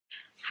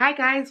Hi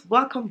guys,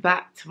 welcome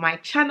back to my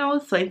channel.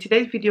 So in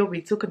today's video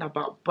we're talking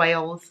about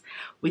boils.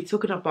 We're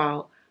talking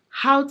about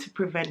how to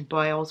prevent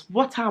boils,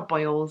 what are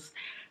boils,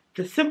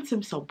 the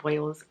symptoms of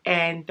boils,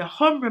 and the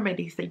home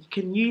remedies that you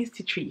can use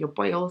to treat your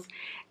boils,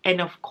 and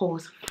of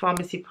course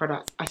pharmacy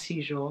products as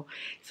usual.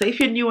 So if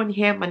you're new on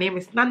here, my name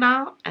is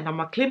Nana and I'm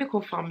a clinical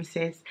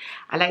pharmacist.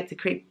 I like to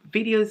create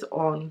videos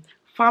on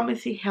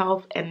pharmacy,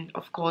 health, and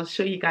of course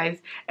show you guys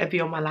a bit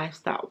of my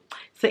lifestyle.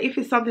 So if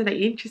it's something that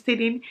you're interested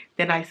in,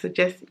 then I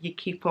suggest you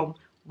keep on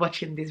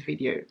watching this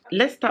video.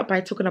 Let's start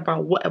by talking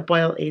about what a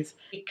boil is.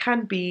 It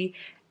can be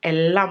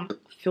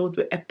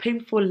a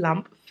painful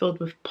lump filled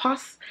with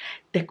pus.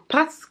 The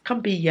pus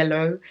can be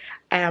yellow.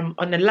 On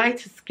a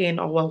lighter skin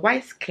or a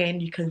white skin,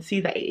 you can see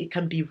that it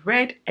can be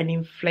red and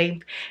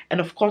inflamed, and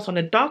of course on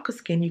a darker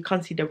skin you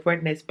can't see the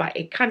redness, but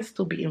it can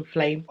still be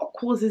inflamed. What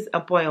causes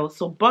a boil?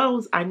 So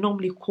boils are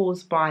normally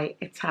caused by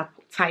a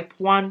type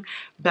 1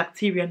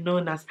 bacteria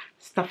known as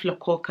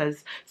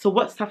staphylococcus. So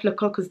what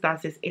staphylococcus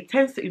does is it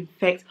tends to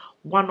infect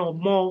one or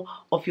more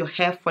of your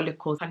hair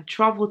follicles and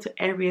travel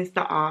to areas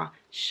that are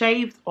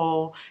shaved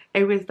or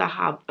areas that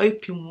have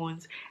open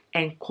wounds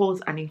and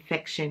cause an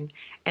infection,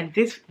 and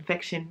this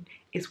infection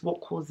is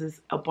what causes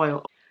a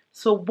boil.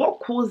 So what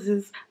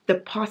causes the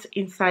pus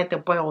inside the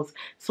boils?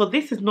 So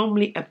this is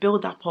normally a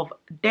buildup of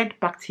dead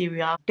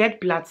bacteria, dead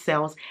blood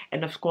cells,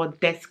 and of course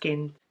dead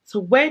skin. So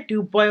where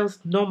do boils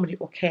normally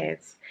occur?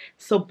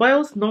 So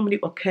boils normally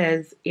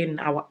occurs in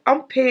our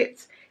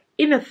armpits,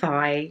 inner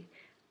thigh,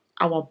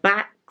 our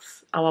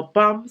backs, our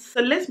bums.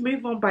 So let's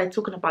move on by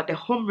talking about the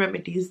home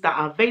remedies that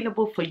are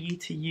available for you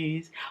to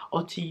use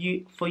or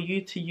for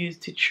you to use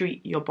to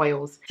treat your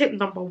boils. Tip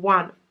number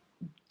 1,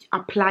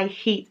 apply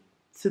heat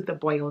to the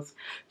boils.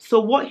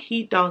 So what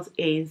heat does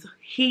is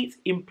heat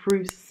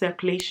improves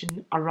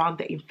circulation around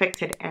the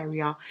infected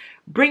area,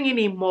 bringing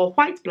in more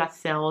white blood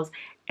cells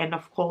and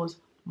of course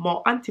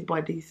more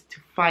antibodies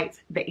to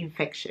fight the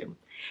infection.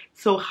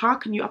 So how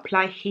can you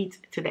apply heat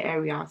to the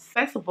area?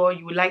 First of all,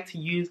 you would like to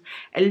use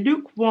a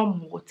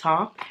lukewarm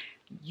water.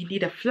 You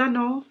need a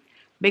flannel.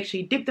 Make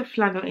sure you dip the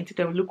flannel into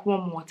the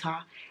lukewarm water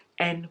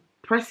and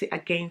press it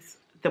against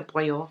the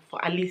boil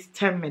for at least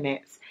 10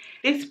 minutes.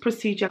 This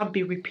procedure can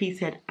be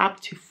repeated up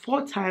to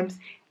 4 times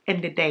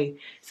in the day.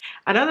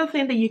 Another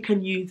thing that you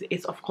can use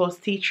is of course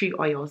tea tree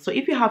oil. So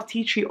if you have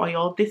tea tree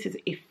oil, this is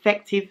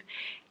effective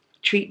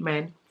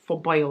treatment for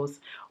boils.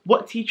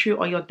 What tea tree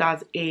oil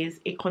does is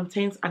it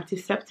contains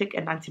antiseptic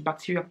and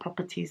antibacterial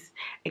properties.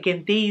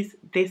 Again, this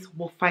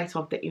will fight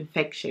off the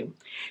infection.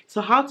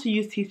 So how to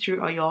use tea tree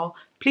oil?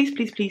 Please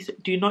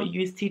do not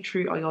use tea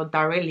tree oil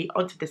directly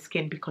onto the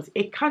skin because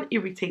it can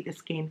irritate the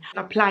skin.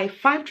 Apply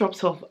 5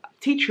 drops of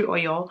tea tree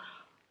oil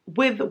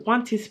with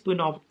 1 teaspoon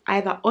of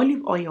either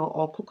olive oil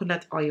or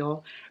coconut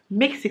oil.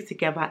 Mix it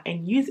together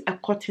and use a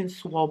cotton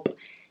swab.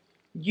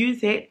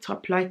 Use it to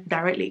apply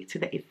directly to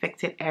the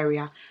affected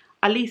area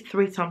at least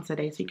 3 times a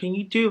day. So can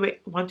you do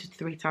it 1 to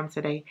 3 times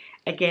a day?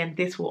 Again,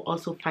 this will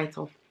also fight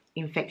off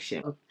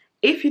infection.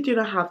 If you do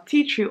not have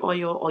tea tree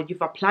oil or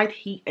you've applied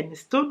heat and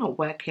it's still not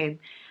working,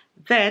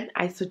 then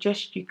I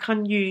suggest you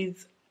can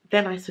use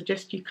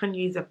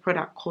a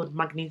product called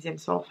magnesium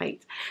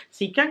sulfate.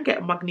 So you can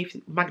get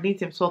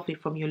magnesium sulfate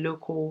from your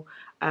local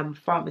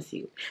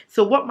pharmacy.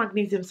 So what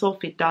magnesium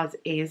sulfate does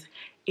is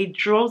it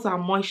draws our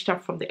moisture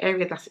from the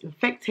area that's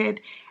infected.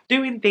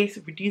 Doing this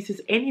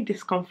reduces any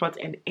discomfort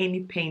and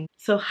any pain.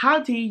 So how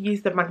do you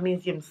use the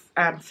magnesium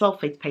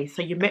sulfate paste?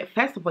 So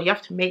first of all, you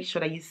have to make sure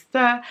that you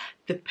stir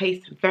the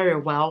paste very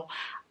well.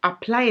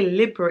 Apply it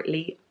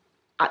liberally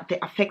at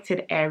the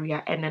affected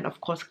area, and then of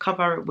course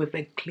cover it with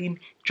a clean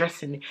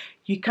dressing.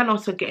 You can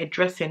also get a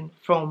dressing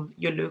from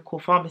your local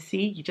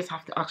pharmacy. You just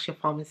have to ask your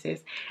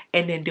pharmacist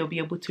and then they'll be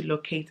able to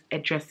locate a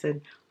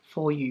dressing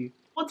for you.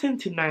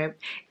 Important to know,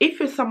 if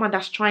you're someone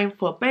that's trying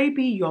for a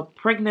baby, you're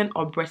pregnant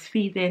or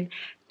breastfeeding,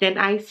 then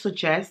I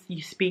suggest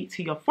you speak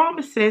to your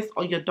pharmacist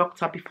or your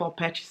doctor before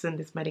purchasing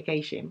this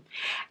medication.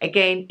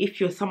 Again, if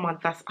you're someone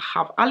that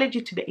have allergy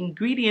to the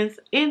ingredients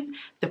in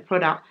the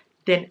product,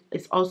 then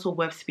it's also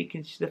worth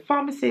speaking to the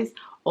pharmacist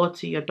or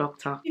to your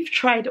doctor. If you've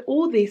tried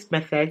all these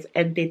methods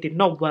and they did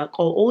not work,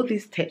 or all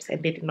these tips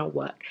and they did not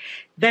work,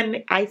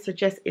 then I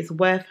suggest it's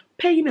worth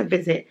paying a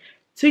visit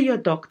to your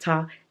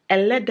doctor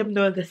and let them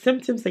know the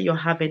symptoms that you're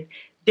having.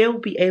 They'll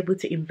be able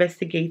to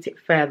investigate it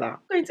further. I'm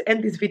going to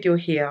end this video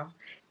here,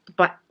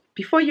 but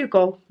before you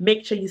go,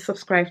 make sure you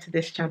subscribe to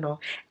this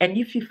channel, and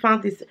if you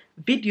found this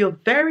video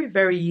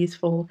very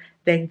useful,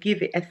 then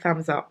give it a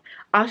thumbs up.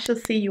 I shall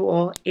see you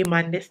all in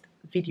my next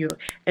video,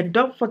 and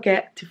don't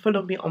forget to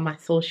follow me on my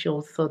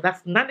socials. So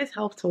that's Nana's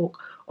Health Talk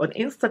on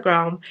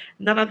Instagram,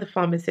 Nana the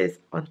Pharmacist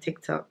on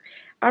TikTok.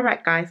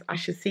 Alright guys, I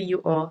shall see you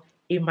all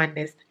in my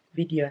next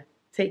video.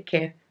 Take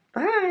care.